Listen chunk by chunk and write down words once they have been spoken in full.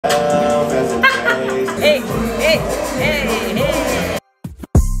Hey, hey, hey, hey.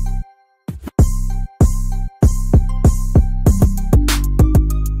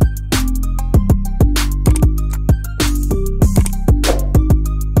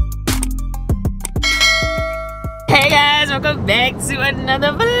 Hey guys, welcome back to another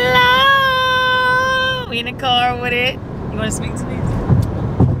vlog. We in the car with it. You want to speak to me?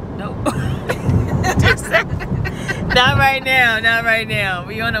 Nope. Not right now, not right now.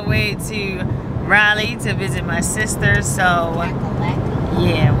 We on the way to Raleigh to visit my sister. So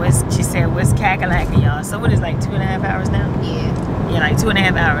yeah, she said what's Kakalaka, y'all. So what is like 2.5 hours now? Yeah, like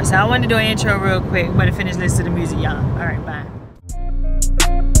 2.5 hours. So I wanted to do an intro real quick. We're gonna finish listening to the music, y'all. All right, bye.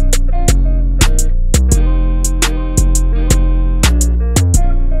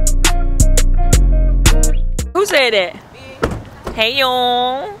 Who said that? Hey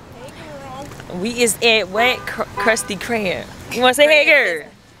y'all. We is at what? Krusty Krab. You wanna say hey girl?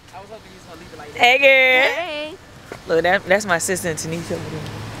 I was hoping you was gonna leave it like that. Hey girl. Hey. Look, that's my sister and Tanisha over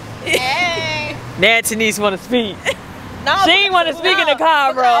there. Hey. Now Tanisha wanna speak. No, she ain't wanna speak in the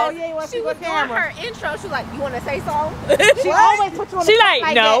car, bro. Oh, yeah, she was doing her intro. She like, you wanna say so? She always put you on the spot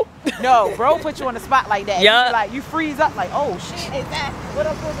like no. That. No, bro put you on the spot like that. Yeah. You like, you freeze up like, oh shit. Exactly. What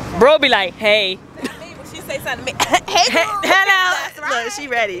up, bro be like, hey. Say something to me. Hey, hello. Right. Look, she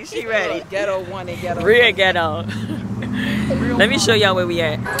ready. She ready. Ghetto one and ghetto. Real ghetto. Let me show y'all where we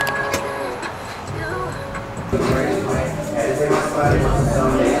at.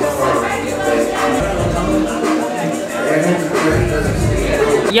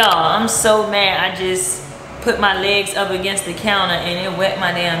 Y'all, I'm so mad. I just put my legs up against the counter and it wet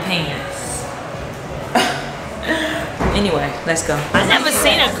my damn pants. Anyway, let's go. I never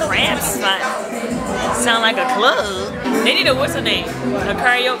seen a crab spot. Sound like a club. They need a, what's her name? A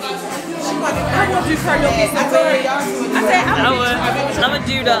karaoke. I want to do karaoke. I said I'm gonna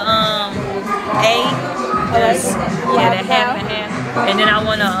do the A. Yeah, the half and half. And then I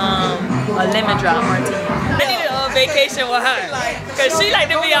want a lemon drop martini. I need a vacation with her. Cause she like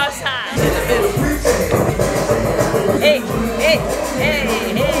to be outside. Hey, hey, hey,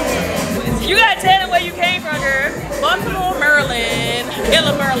 hey. You gotta tell them where you came from, girl. Baltimore, Maryland.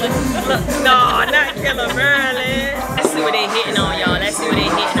 Killer Maryland. No, not Killer Maryland. Let's see what they hitting on, y'all. Let's see what they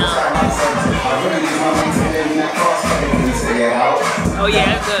hitting on. Oh yeah,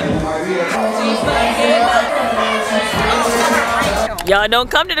 that's good. Y'all don't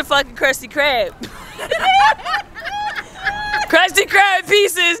come to the fucking Krusty Krab. Krusty Krab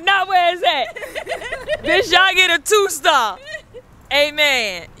pizza is not where it's at. Bitch, y'all get a 2-star.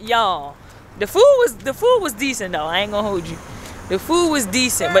 Amen, y'all. The food was decent though. I ain't gonna hold you. The food was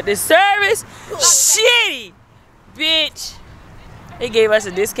decent, but the service shitty, bitch. They gave us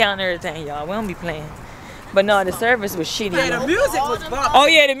a discount and everything, y'all. We don't be playing. But no, the service was shitty. Yeah, the music was bumping. Oh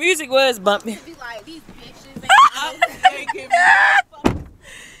yeah, the music was bumping.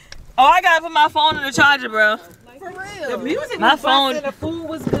 Oh, I gotta put my phone on the charger, bro. For real. The music my was phone. bumping, the food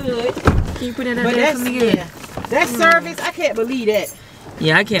was good. Can you put it in there for me? Yeah. That service, I can't believe that.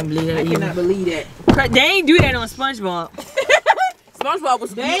 Yeah, I can't believe that I cannot believe that. They ain't do that on SpongeBob. SpongeBob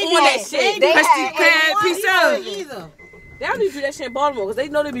was doing that shit. Krusty Krab pizza. They don't even do that shit in Baltimore because they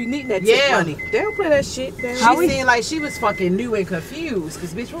know they be needing that tip money. They don't play that shit. She seemed like she was fucking new and confused.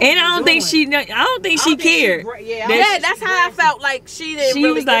 Cause bitch, and I don't think she cared. Yeah, that's how I felt. Like she didn't.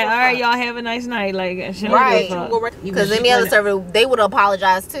 She was like, all right, y'all have a nice night. Like, right. Because any other server, they would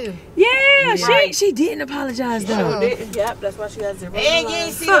apologize too. Yeah, she didn't apologize though. Yep, that's why she has zero. And you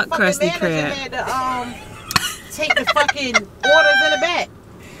ain't see the fucking manager had to take the fucking orders in the back.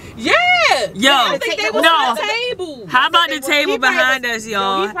 Yeah. Yo, I think they was on the table. How about the table behind us,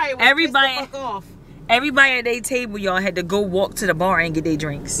 y'all? Everybody at their table, y'all, had to go walk to the bar and get their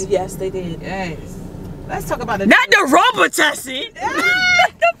drinks. Yes, they did. Yes. Let's talk about the not the rubber tussin. The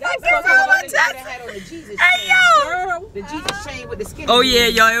fucking rubber tussin. Hey yo, the Jesus chain with the skin. Oh yeah,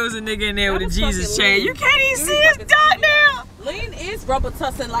 y'all, it was a nigga in there with a Jesus chain. You can't even see his dog now. Lean is rubber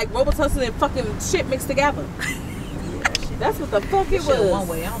tussin, like rubber tussin and fucking shit mixed together. That's what the fuck it was. One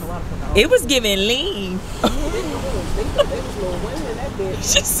way. I don't know why to put it was giving lean.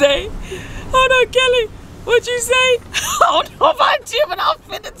 She say, hold on, Kelly. What you say? I don't know about you, but I'm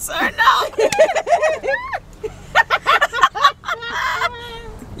finna turn out.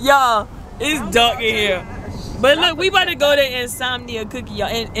 Y'all, it's dark in here. But look, we about to go to Insomnia Cookie, y'all.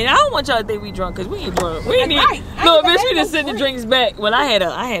 And I don't want y'all to think we drunk, because we ain't drunk. We ain't look, bitch, we just sent the drinks back. Well, I had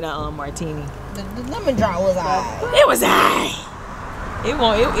a martini. The lemon drop was alright. It was alright.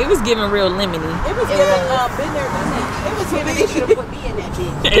 It was giving real lemony. It was giving been there, done that. It was giving they should have put me in that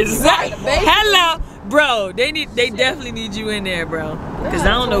bitch. Exactly. Hello. Bro, they definitely need you in there, bro. Cause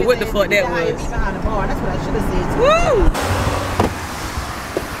I don't know what the fuck that was. Behind the bar. That's what I should have said. Woo!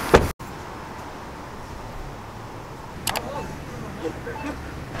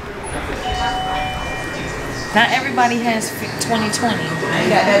 Not everybody has 2020. I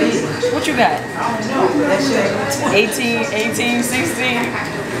ain't got that either. What you got? I don't know. That shit ain't 18, 16.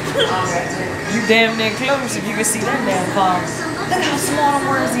 You damn near close if you can see that damn car. Look how small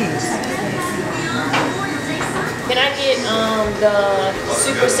the words is. Can I get the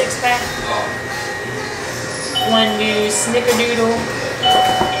super 6-pack? One new snickerdoodle,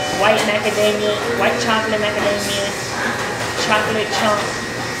 white macadamia, white chocolate macadamia, chocolate chunk,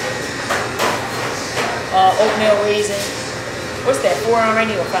 oatmeal raisin. What's that? 4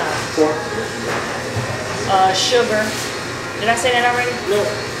 already or 5? 4. Sugar. Did I say that already? No.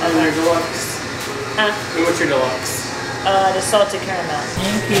 Your deluxe. Huh? And what's your deluxe? The salted caramel.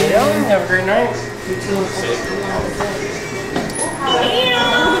 Thank you. Have a great night. You too.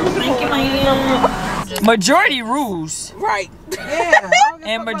 Thank you, man. Majority rules. right. Yeah.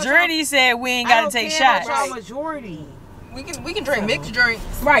 And majority said we ain't gotta take shots. Majority. We can drink mixed drinks.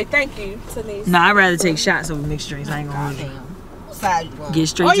 Right. Thank you, Denise. Nah, I'd rather take shots over mixed drinks. I ain't gonna hold you. What side you want? Get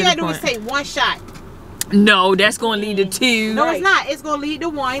straight All to you the gotta do point. is take one shot. No, that's gonna lead to 2. No, it's not. It's gonna lead to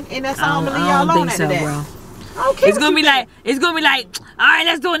 1, and that's all I'm gonna leave I y'all don't alone think after so, that. bro. Okay, It's gonna be like, all right,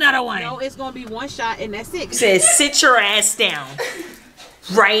 let's do another one. No, it's gonna be 1 shot, and that's it. Says sit your ass down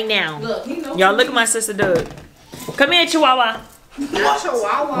right now. Look, he knows. Y'all look at my sister Doug. Come here, Chihuahua. Not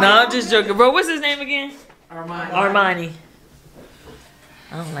Chihuahua. No, I'm just joking, bro. What's his name again? Armani. Armani.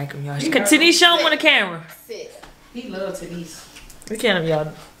 I don't like him, y'all. Continue show him on the camera. He loves Denise. Look at him,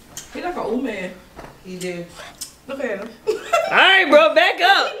 y'all. He like an old man. He do. Look at him. All right, bro, back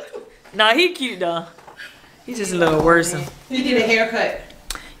up. Nah, he cute though. He's just a little worse. He did a haircut.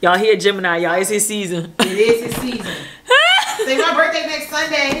 Y'all, he a Gemini, y'all. It's his season. It is his season. Say my birthday next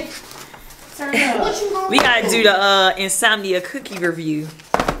Sunday. Turn up. We gotta do the insomnia cookie review.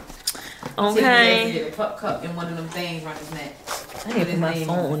 Okay. Get a pup cup in one of them things around his neck. I need to put my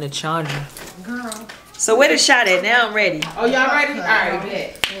phone on the charger. Girl. So where the shot at? Now I'm ready. Oh, y'all ready? All right,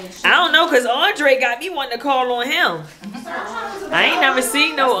 bet. I don't know, cause Andre got me wanting to call on him. I ain't never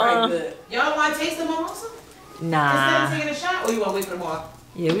seen no Y'all want to taste the mimosa? Nah. Instead of taking a shot, or you want to wait for the mall?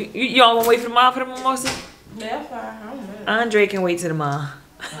 Yeah, y'all want to wait for tomorrow for the mimosa? Yeah, fine. I don't know. Andre can wait till tomorrow.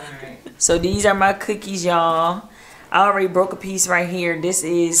 Alright. So these are my cookies, y'all. I already broke a piece right here. This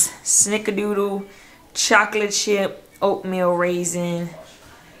is snickerdoodle, chocolate chip, oatmeal raisin,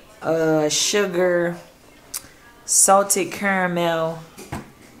 sugar, salted caramel,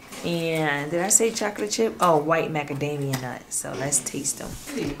 and did I say chocolate chip? Oh, white macadamia nut. So let's taste them.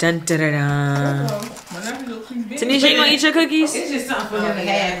 Dun dun dun dun. Tanisha, you gonna eat your cookies? It's just something for him to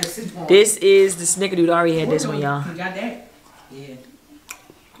have. This is the snickerdoodle. I already had this one, y'all. You got that? Yeah.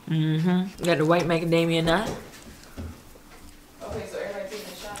 Mm-hmm. Got the white macadamia nut. Okay, so everybody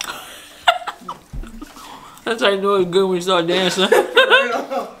taking a shot. That's how you know it's good when you start dancing.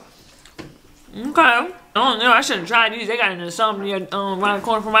 Okay. I don't know. I shouldn't try these. They got an insomnia around the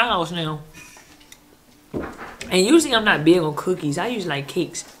corner from my house now. And usually I'm not big on cookies. I usually like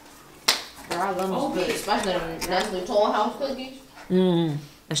cakes. Girl, I love those cookies, especially them Nestle Toll House cookies.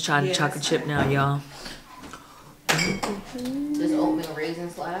 Let's try the chocolate chip now, y'all. This oatmeal raisin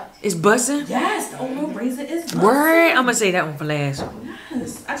slap. It's busting? Yes, the oatmeal raisin is busting. Word? I'm gonna say that one for last.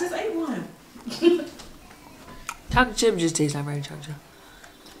 Yes, I just ate one. Chocolate chip just tastes like regular chocolate chip.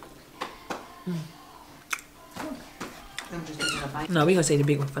 No, we gonna say the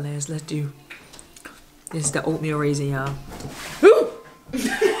big one for last. Let's do. This is the oatmeal raisin, y'all.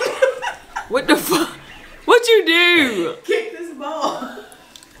 What the fuck? What you do? Kick this ball.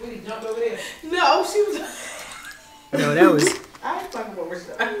 He jumped over there. No, she was. No, that was. I ain't fucking with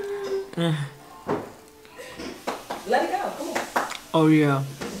Rashaya. Let it go. Come on. Oh yeah.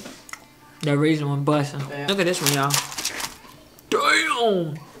 That raisin one busting. Yeah. Look at this one, y'all.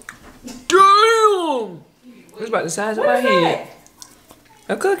 Damn. Damn. It's about the size of my head.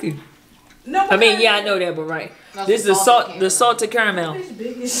 A cookie. No, I mean, yeah, I know that, but right. This is the salted caramel. It's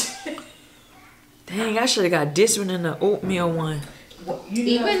big as shit. Dang, I should have got this one and the oatmeal one.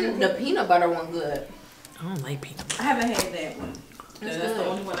 Even the peanut butter one good. I don't like peanut butter. I haven't had that one. That's That's the good.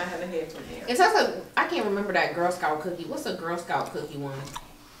 only one I haven't had from there. It sounds like, I can't remember that Girl Scout cookie. What's a Girl Scout cookie one?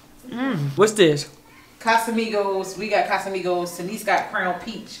 What's this? Casamigos. We got Casamigos. Denise got Crown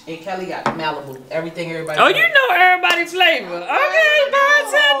Peach. And Kelly got Malibu. Everything everybody. Oh, you know everybody's flavor. Okay,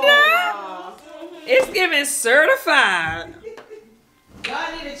 bartender. It's giving certified.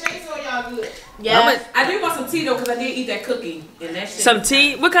 Y'all need a chase or y'all y'all good. Yeah. I do want some tea though, cause I did eat that cookie and that shit. Some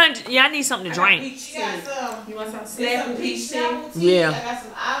tea? What kind? Yeah, I need something to drink. You got some. You want some Some snappy peach tea? apple tea. Yeah. I got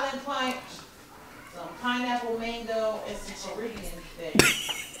some island punch, some pineapple mango, and some Caribbean thing.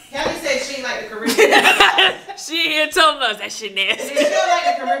 Kelly said she like the Caribbean. She here telling us that shit nasty. She don't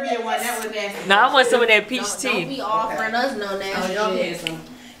like the Caribbean one. That was nasty. No, I want some of that peach Don't tea. be offering us no nasty Y'all shit. had some.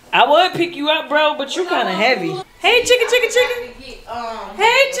 I would pick you up, bro, but you kind of heavy. Hey, chicken, chicken, chicken.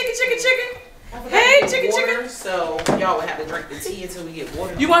 Hey, chicken, chicken, chicken. Hey, chicken, chicken. So y'all would have to drink the tea until we get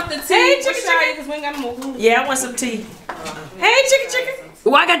water. You want the tea? Hey, chicken, chicken. Cause we ain't got no more. Yeah, I want some tea. Hey, chicken, chicken.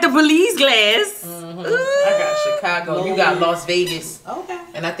 Oh, I got the Belize glass. I got Chicago. You got Las Vegas. Okay.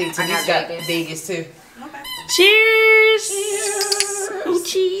 And I think I Denise got got Vegas too. Cheers. Ooh,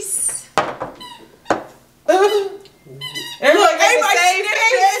 cheese. Everybody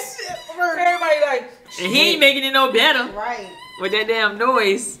like. And he ain't making it no better Right. with that damn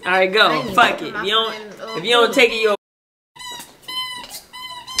noise. All right, go. ain't Fuck even it. If you fucking don't take it, you'll.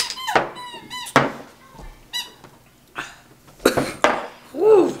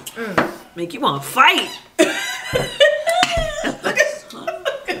 Woo. Make you want to fight.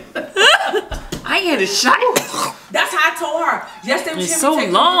 I ain't had a shot. That's how I told her. Yesterday we It's should so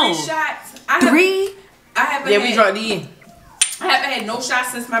take long. 3 shots. Three? I haven't Yeah, had, we drank the end. I haven't had no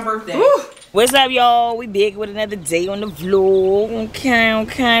shots since my birthday. Woo. What's up, y'all? We big with another day on the vlog.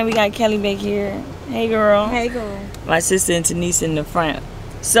 Okay. We got Kelly back here. Hey, girl. Hey, girl. My sister and Tanisa in the front.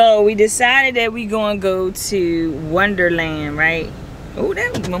 So we decided that we gonna go to Wonderland, right? Oh,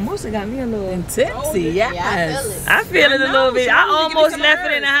 that mimosa got me a little tipsy. Yeah, I feel it. I feel it a little bit. I almost left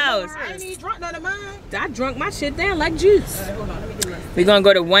it in the house. I ain't even drunk none of mine. I drunk my shit down like juice. Hold on, let me get my. We're gonna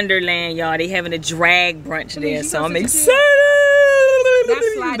go to Wonderland, y'all. They having a drag brunch there, so I'm excited. Not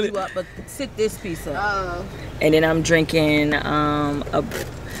slide you up, but sit this piece up. And then I'm drinking a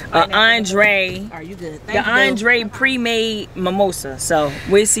Andre. Are you good? The Andre pre-made mimosa. So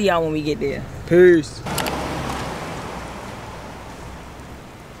we'll see y'all when we get there. Peace.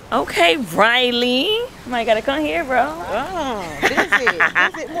 Okay, Riley. Might gotta come here, bro.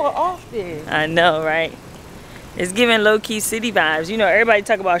 Visit more often. I know, right? It's giving low-key city vibes. You know, everybody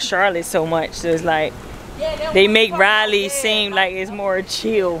talk about Charlotte so much, so it's like they make Raleigh seem like it's more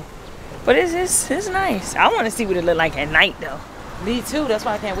chill. But it's nice. I want to see what it look like at night, though. Me too. That's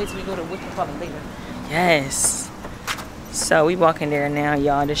why I can't wait till we go to Wickham later. Yes. So we walking there now,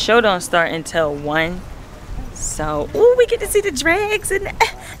 y'all. The show don't start until 1. So, ooh, we get to see the drags and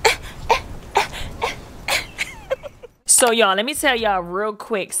So y'all, let me tell y'all real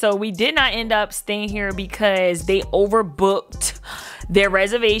quick. So we did not end up staying here because they overbooked their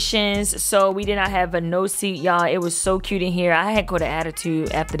reservations. So we did not have a no seat, y'all. It was so cute in here. I had to go to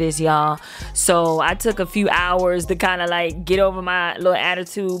attitude after this, y'all. So I took a few hours to kind of like get over my little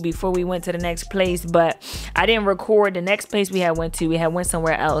attitude before we went to the next place. But I didn't record the next place we had went to. We had went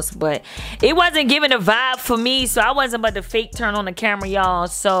somewhere else, but it wasn't giving a vibe for me. So I wasn't about to fake turn on the camera, y'all.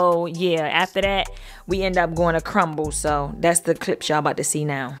 So yeah, after that, we end up going to Crumble. So that's the clips y'all about to see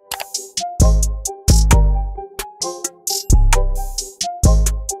now.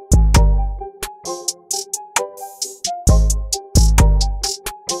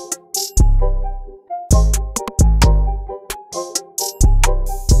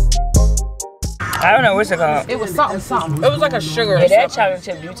 I don't know what's it called. It was something. It was like a sugar. Yeah, that chocolate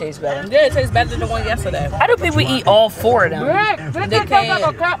chip do taste better. Yeah, it tastes better than the one yesterday. How do people eat all 4 of them? They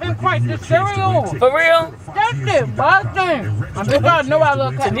can't. Captain Crunch, the cereal. For real? That's it, busting. I'm just gonna know I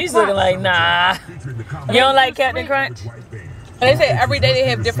love Captain Denise looking like, nah. You don't like Captain Crunch? And they say every day they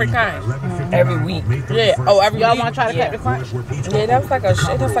have different kinds. Every week. Yeah. Oh, every Y'all week. want to try the Yeah. Captain Crunch? Yeah, that's like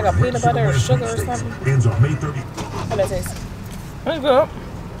a peanut butter or sugar or something. How that taste? That's good.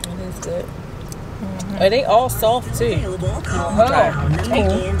 It is good. And they all soft too. And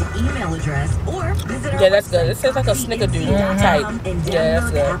email address or visit Yeah, that's good. It tastes like a snickerdoodle type. Yeah,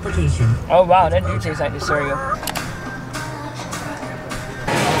 that's good. application. Oh wow, that do taste like the cereal.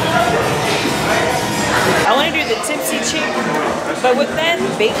 I want to do the tipsy chicken, but with that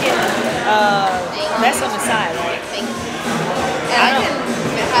bacon, that's on the side, right? And I can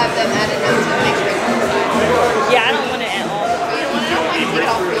have them added up to make sure it's on the side. Yeah, I don't want to add all. You don't want to know? I can take it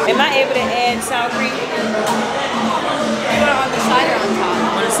all for you. Am I able to add sour cream You want it on the side or on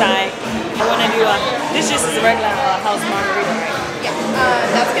top? on the side? I want to do this just is a regular house margarita, right?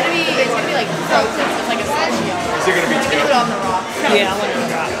 Yeah. It's gonna be like frozen, so it's like a slushy. Is it gonna be Do it on the rock. Yeah, I want it on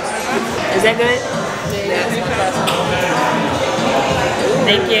the rock. Is that good?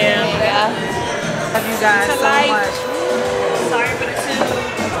 Thank you. Love you guys so much. Sorry for the tube.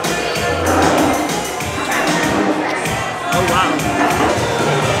 Oh wow.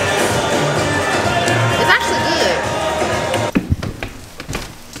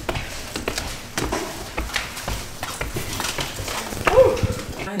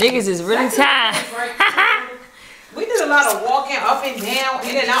 Niggas is really tired. We did a lot of walking up and down,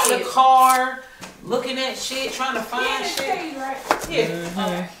 in and out the car, looking at shit, trying to find shit.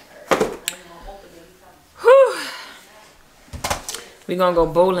 Yeah. Whew. We gonna go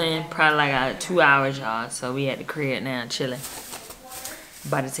bowling probably like 2 hours, y'all. So we at the crib now, chilling.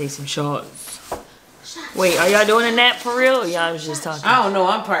 About to take some shots. Wait, are y'all doing a nap for real? Or y'all was just talking? I don't know.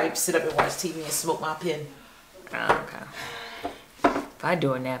 I'm probably sit up and watch TV and smoke my pen. Oh, okay. If I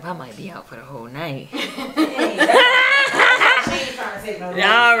do a nap, I might be out for the whole night.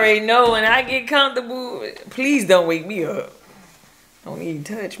 Y'all already know when I get comfortable, please don't wake me up. Don't even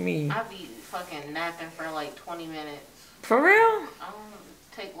touch me. I be fucking napping for like 20 minutes. For real? I don't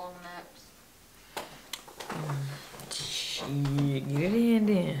take long naps. Shit, get it in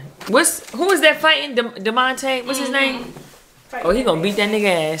then. Who is that fighting? DeMonte? What's his name? Oh, he gonna beat that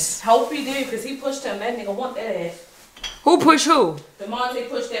nigga ass. Hope he did, because he pushed him. That nigga want that ass. Who pushed who? DeMonte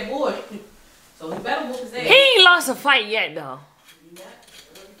pushed that boy. So he better whoop his ass. He ain't lost a fight yet though.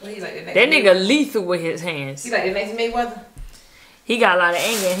 Well, he's like the next That nigga lethal with his hands. He's like the next Mayweather. He got a lot of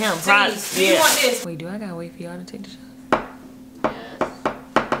anger in him. Probably. Do you want this? Wait, do I gotta wait for y'all to take the shot? Yes.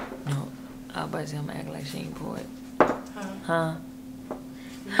 No. I was about to say I'm gonna act like she ain't pour it. Huh?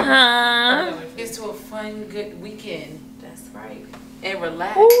 Huh? It's to a fun, good weekend. That's right. And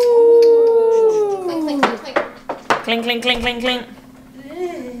relax. Ooh. Clink, clink, clink, clink. Clink, clink, clink, clink, clink.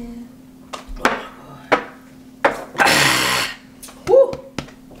 Woo.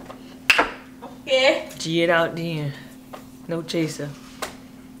 Okay. G it out then. No chaser.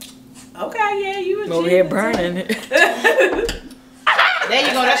 Okay, yeah, you a I'm over here burning it. There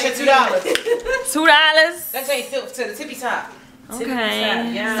you go. That's your $2. $2? That's ain't filled to the tippy top.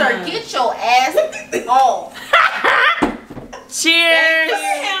 Okay. Yeah. Sir, get your ass off. Cheers.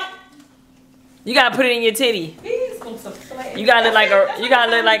 You gotta put it in your titty. You gotta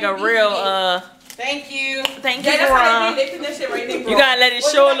look like a real Thank you. Thank you, Yeah, that's Ron. how they put that shit right there. You gotta let it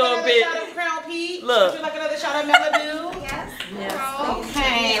show a little bit. Shot of Crown Peak? Look. Would you like another shot of Malibu? Yes.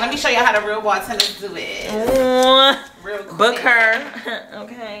 Okay, let me show you how the real bartenders do it. Real quick. Book her.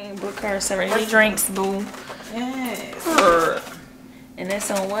 Okay, book her. Serenity drinks, boo. Yes. And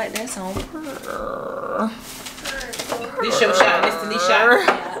that's on what? That's on her. This your shot. This Denise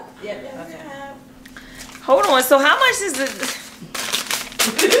shot. Yeah. Okay. Hold on. So how much is it?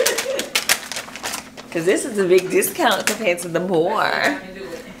 Because this is a big discount compared to the more. I can do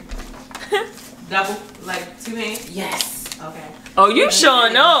it. Double, like 2 hands? Yes. Okay. Oh, you sure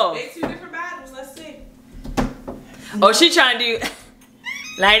know. They 2 different bottles. Let's see. Oh, she trying to do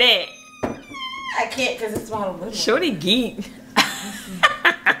like that. I can't because it's bottle little. Shorty geek.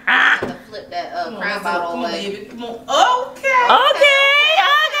 Have to flip that crown bottle Come on, away. baby. Come on. Okay. Okay.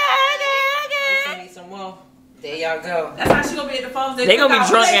 Need some more. There y'all go. That's how she gonna be at the phones. They gonna be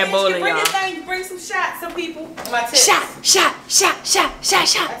drunk at bowling, bring y'all. your thing, bring some shots, some people. My tips. Shot.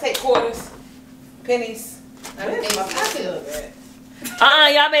 I take quarters, pennies. Now, this is my pocketbook.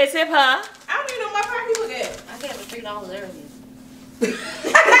 Y'all better tip her. I don't even know my pocketbook at. I gave her $3 earlier.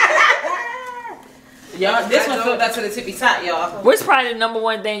 Y'all, this one filled up to the tippy top, y'all. What's probably the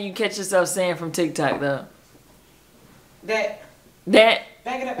 #1 thing you catch yourself saying from TikTok though? That. That.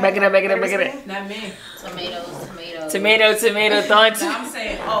 Back it up. Back it up. Not me. Tomato. Thoughts. Now I'm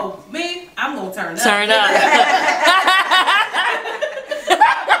saying, oh, me, I'm gonna turn up. Turn up.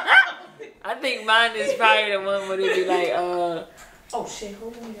 I think mine is probably the one where they be like, Oh shit,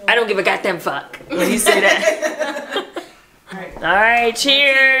 hold on. I don't give a goddamn fuck when you say that. All right,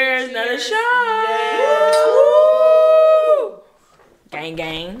 cheers. Another shot. Gang,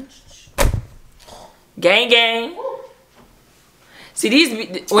 gang. Gang, gang. See,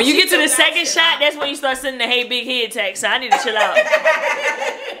 when you get to the second shot, that's when you start sending the hey big head text. So I need to chill out.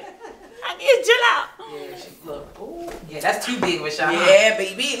 Look. Ooh. Yeah, that's too big of a shot. Yeah,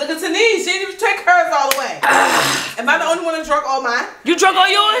 baby. Look at Denise. She didn't take hers all the way. Am I the only one that drunk all mine? You drunk all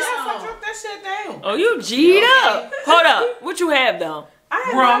yours? Yes, I drunk that shit down. Oh, you G'd up. Hold up. What you have, though? I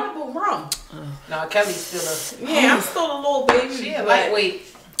had Rum. rum. No, Kelly's still Yeah, I'm still a little baby. She a but- lightweight.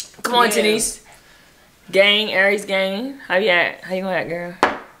 Come on, Yeah. Denise. Gang, Aries gang. How you at? How you gonna act, girl?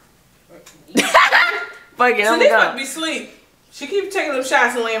 Fuck it, I'm Denise might gonna be asleep. She keeps taking them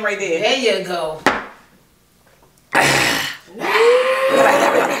shots and laying right there. There you go.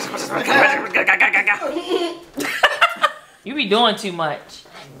 You be doing too much.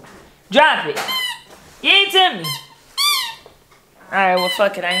 Drop it. You ain't tell me. Alright, well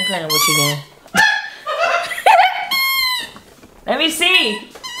fuck it. I ain't playing with you then. Let me see.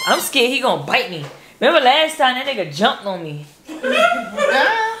 I'm scared he gonna bite me. Remember last time that nigga jumped on me?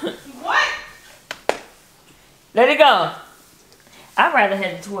 What? Let it go. I'd rather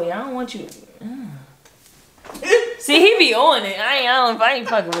have the toy. I don't want you. See, he be on it. I ain't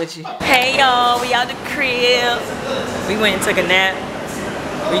fucking with you. Hey y'all, we out the crib. We went and took a nap.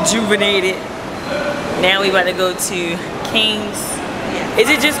 Rejuvenated. Now we about to go to King's. Is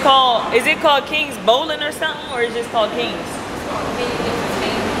it called King's Bowling or something, or is it just called King's?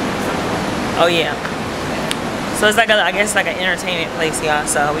 Oh yeah. So it's like I guess like an entertainment place, y'all.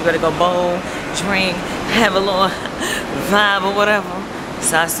 So we better go bowl, drink, have a little vibe or whatever.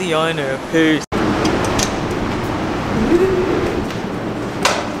 So I see y'all in there. Peace.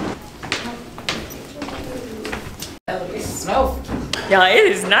 Y'all, it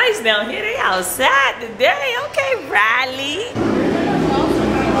is nice down here. They outside today. Okay, Raleigh.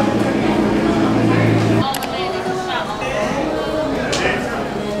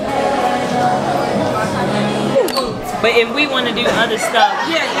 But if we want to do other stuff,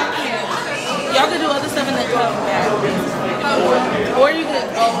 Yeah, y'all can. Y'all can do other stuff and then come back. Or you can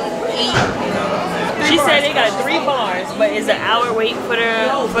eat. she said they got 3 bars, but it's an hour wait for the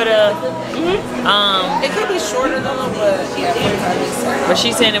It could be shorter though, but yeah, 45 minutes. But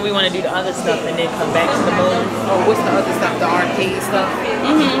she's saying that we want to do the other stuff and then come back to the bowl. Oh, what's the other stuff? The arcade stuff?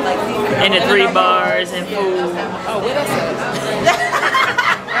 Like, And the 3 bars and food. oh, what else?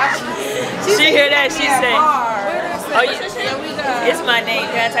 She hear that? She said, Oh, "Oh, it's my name.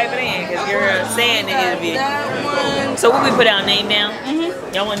 Can I type it in? Because you're saying it it'll be." that one. So when we put our name down,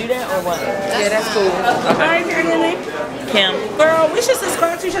 y'all want to do that or what? Yeah, that's cool. Alright, your name? Kim. Girl, we should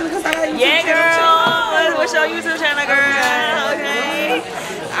subscribe to each other because I got a YouTube Yeah, channel. girl. What's your YouTube channel, girl? Okay.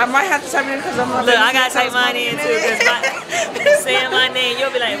 I might have to type it in because I'm not. Look, I gotta type mine in too. Because saying my name,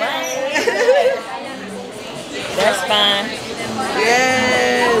 you'll be like, what? That's fine.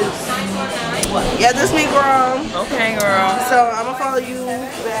 Yes. Yeah, this me, girl. Okay, girl. So I'm gonna follow you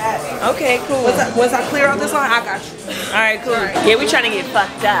back. Okay, cool. Once I clear out this line, I got you. All right, cool. Yeah, we trying to get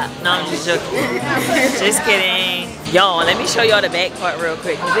fucked up. No, I'm just joking. Just kidding. Y'all, let me show y'all the back part real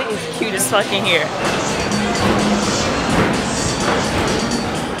quick because it is cute as fuck in here.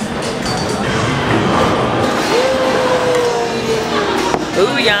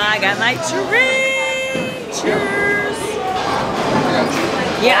 Ooh, y'all, I got my drink. Cheers.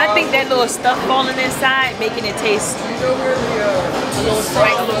 Yeah, I think that little stuff falling inside, making it taste A little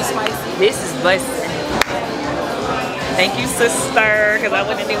spicy. This is busting. Thank you, sister, because I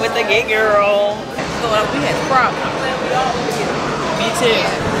wouldn't be with the gay girl. We had a problem. I'm glad we all Me too.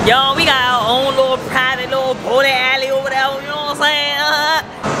 Y'all, we got our own little private little bowling alley over there, you know what I'm saying?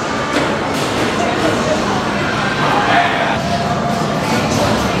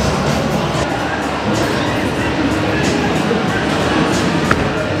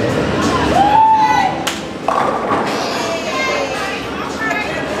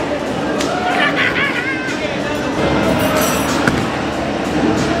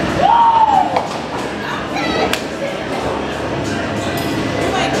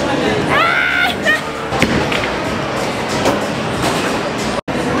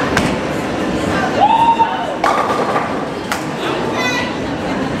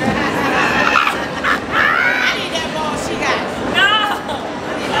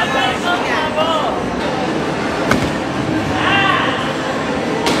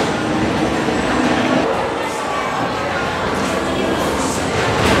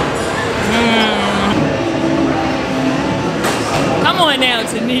 Now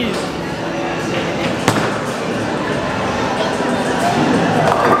to me. Okay,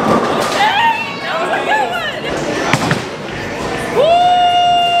 that was a good one. Woo!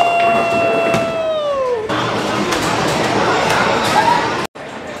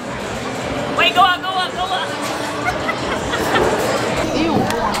 Wait, go up, go up, go up.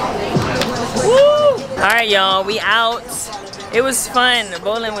 Woo! All right, y'all, we out. It was fun.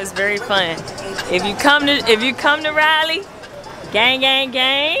 Bowling was very fun. If you come to Raleigh. Gang, gang,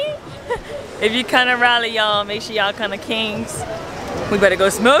 gang. If you come to Raleigh, y'all, make sure y'all come to King's. We better go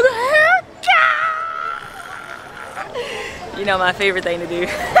smoke. You know my favorite thing to do.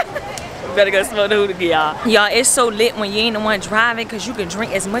 We better go smoke the hookah, y'all. Y'all, it's so lit when you ain't the one driving because you can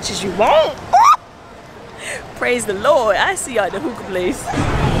drink as much as you want. Praise the Lord. I see y'all at the hookah place.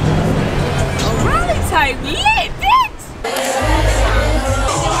 Raleigh type lit, bitch.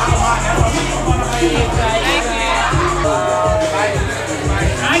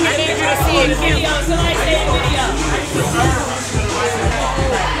 I need you to see it. Video. Somebody say a video.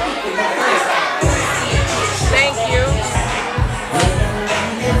 Thank you.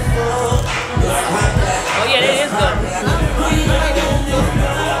 Oh yeah, that is good.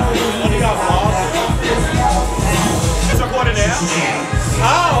 It's recorded now.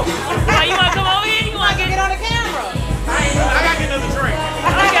 Oh! Oh, you wanna come over here? You wanna get on the camera? I gotta get another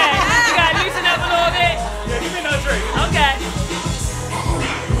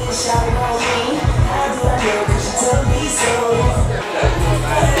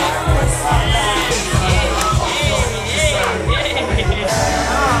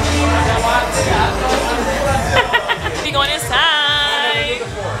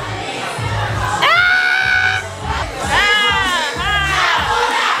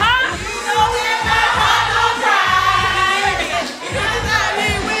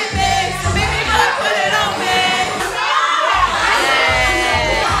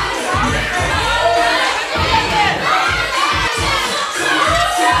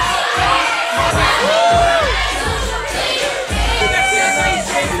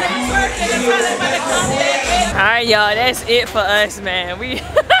y'all, that's it for us, man. We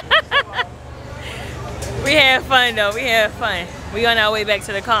we had fun though. We had fun. We on our way back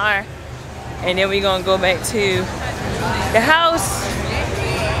to the car, and then we gonna go back to the house.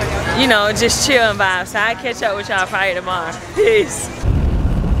 You know, just chill and vibe. So I catch up with y'all probably tomorrow. Peace.